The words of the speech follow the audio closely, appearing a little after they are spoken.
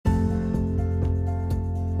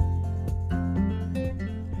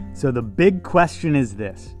So the big question is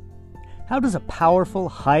this: how does a powerful,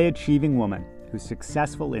 high-achieving woman who's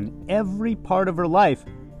successful in every part of her life,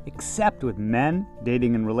 except with men,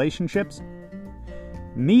 dating, and relationships,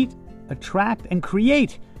 meet, attract, and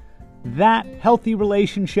create that healthy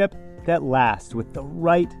relationship that lasts with the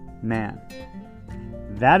right man?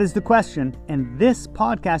 That is the question, and this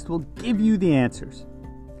podcast will give you the answers.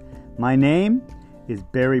 My name is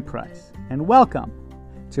Barry Price, and welcome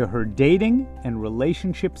to Her Dating and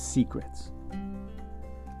Relationship Secrets.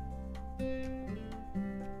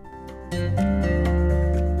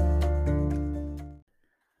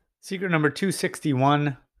 Secret number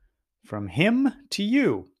 261, from him to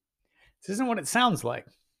you. This isn't what it sounds like.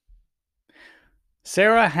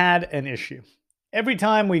 Sarah had an issue. Every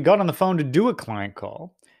time we got on the phone to do a client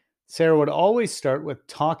call, Sarah would always start with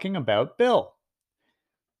talking about Bill.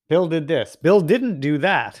 Bill did this. Bill didn't do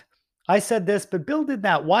that. I said this, but Bill did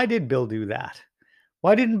that. Why did Bill do that?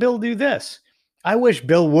 Why didn't Bill do this? I wish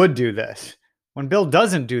Bill would do this. When Bill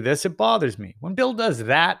doesn't do this, it bothers me. When Bill does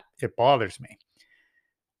that, it bothers me.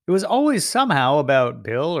 It was always somehow about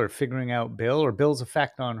Bill, or figuring out Bill, or Bill's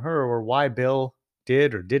effect on her, or why Bill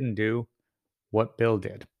did or didn't do what Bill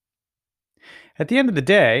did. At the end of the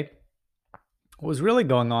day, what was really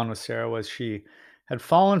going on with Sarah was she had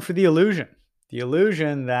fallen for the illusion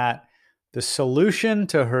that the solution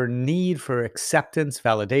to her need for acceptance,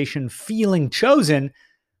 validation, feeling chosen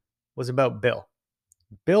was about Bill.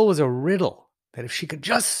 Bill was a riddle that if she could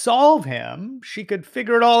just solve him, she could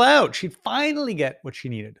figure it all out. She'd finally get what she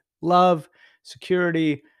needed: love,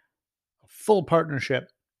 security, a full partnership.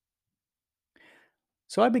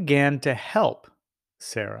 So I began to help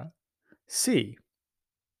Sarah see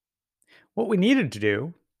what we needed to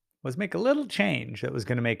do was make a little change that was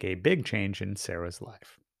going to make a big change in Sarah's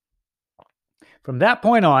life. From that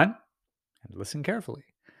point on, and listen carefully,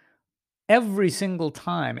 every single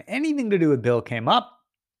time anything to do with Bill came up,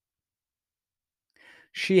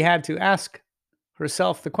 she had to ask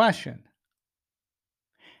herself the question: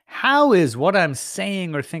 how is what I'm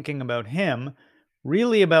saying or thinking about him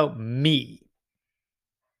really about me?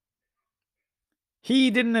 He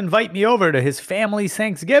didn't invite me over to his family's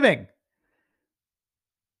Thanksgiving.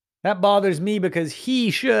 That bothers me because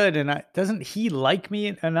he should, and doesn't he like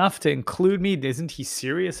me enough to include me? Isn't he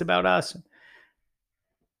serious about us?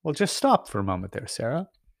 Well, just stop for a moment there, Sarah.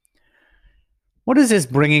 What is this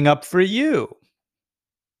bringing up for you?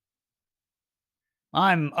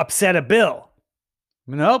 I'm upset at Bill.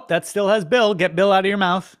 Nope, that still has Bill. Get Bill out of your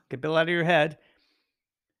mouth. Get Bill out of your head.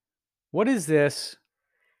 What is this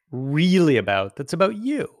really about that's about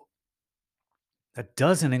you? That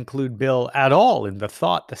doesn't include Bill at all in the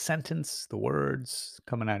thought, the sentence, the words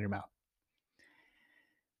coming out of your mouth.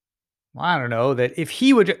 Well, I don't know, that if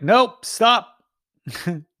he would... Nope, stop.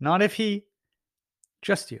 Not if he,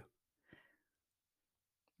 just you.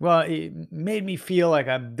 Well, it made me feel like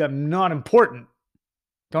I'm not important.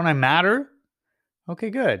 Don't I matter? Okay,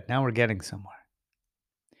 good. Now we're getting somewhere.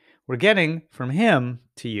 We're getting from him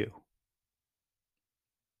to you.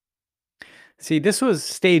 See, this was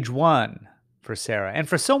stage one for Sarah, and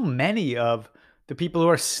for so many of the people who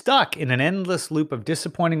are stuck in an endless loop of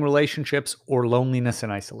disappointing relationships or loneliness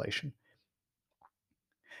and isolation.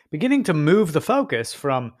 Beginning to move the focus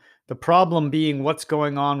from the problem being what's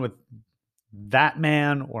going on with that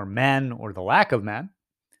man or men or the lack of men,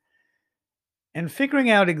 and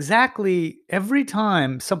figuring out exactly every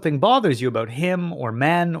time something bothers you about him or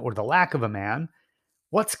men or the lack of a man,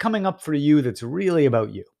 what's coming up for you that's really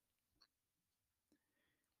about you.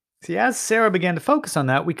 See, as Sarah began to focus on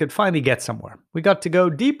that, we could finally get somewhere. We got to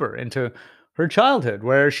go deeper into her childhood,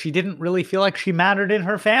 where she didn't really feel like she mattered in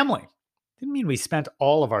her family. Didn't mean we spent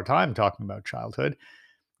all of our time talking about childhood.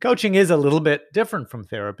 Coaching is a little bit different from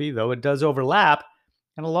therapy, though it does overlap.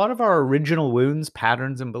 And a lot of our original wounds,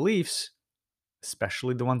 patterns, and beliefs,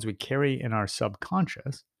 especially the ones we carry in our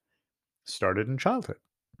subconscious, started in childhood.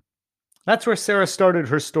 That's where Sarah started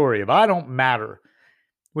her story of I don't matter,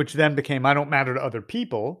 which then became I don't matter to other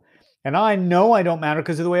people. And I know I don't matter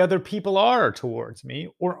because of the way other people are towards me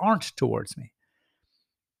or aren't towards me.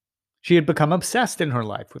 She had become obsessed in her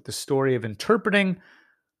life with the story of interpreting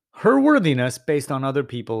her worthiness based on other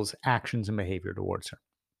people's actions and behavior towards her.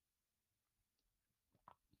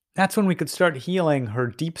 That's when we could start healing her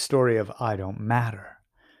deep story of I don't matter.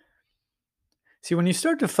 See, when you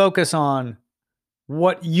start to focus on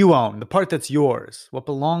what you own, the part that's yours, what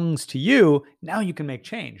belongs to you, now you can make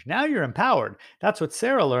change. Now you're empowered. That's what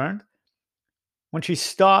Sarah learned when she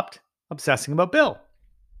stopped obsessing about Bill.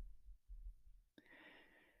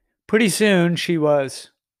 Pretty soon, she was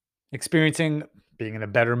experiencing being in a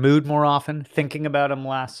better mood more often, thinking about him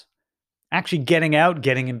less, Actually getting out,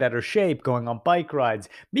 getting in better shape, going on bike rides,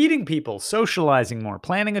 meeting people, socializing more,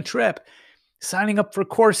 planning a trip, signing up for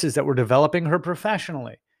courses that were developing her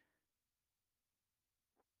professionally.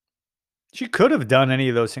 She could have done any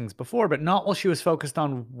of those things before, but not while she was focused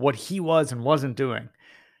on what he was and wasn't doing.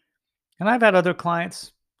 And I've had other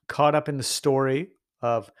clients caught up in the story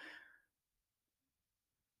of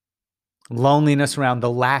loneliness around the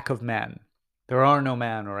lack of men. There are no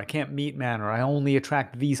men, or I can't meet men, or I only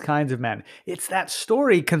attract these kinds of men. It's that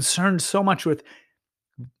story concerned so much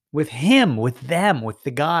with him, with them, with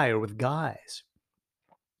the guy, or with guys.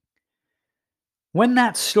 When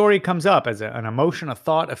that story comes up as an emotion, a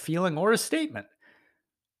thought, a feeling, or a statement,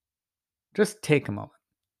 just take a moment.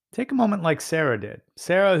 Take a moment like Sarah did.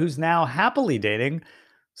 Sarah, who's now happily dating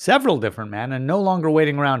several different men and no longer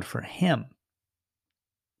waiting around for him.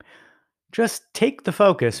 Just take the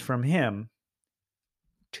focus from him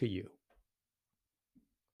to you.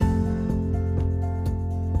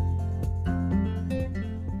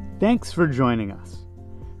 Thanks for joining us.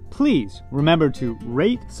 Please remember to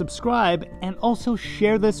rate, subscribe, and also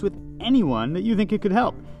share this with anyone that you think it could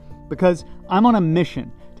help, because I'm on a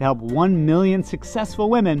mission to help 1 million successful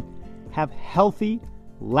women have healthy,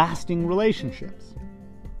 lasting relationships.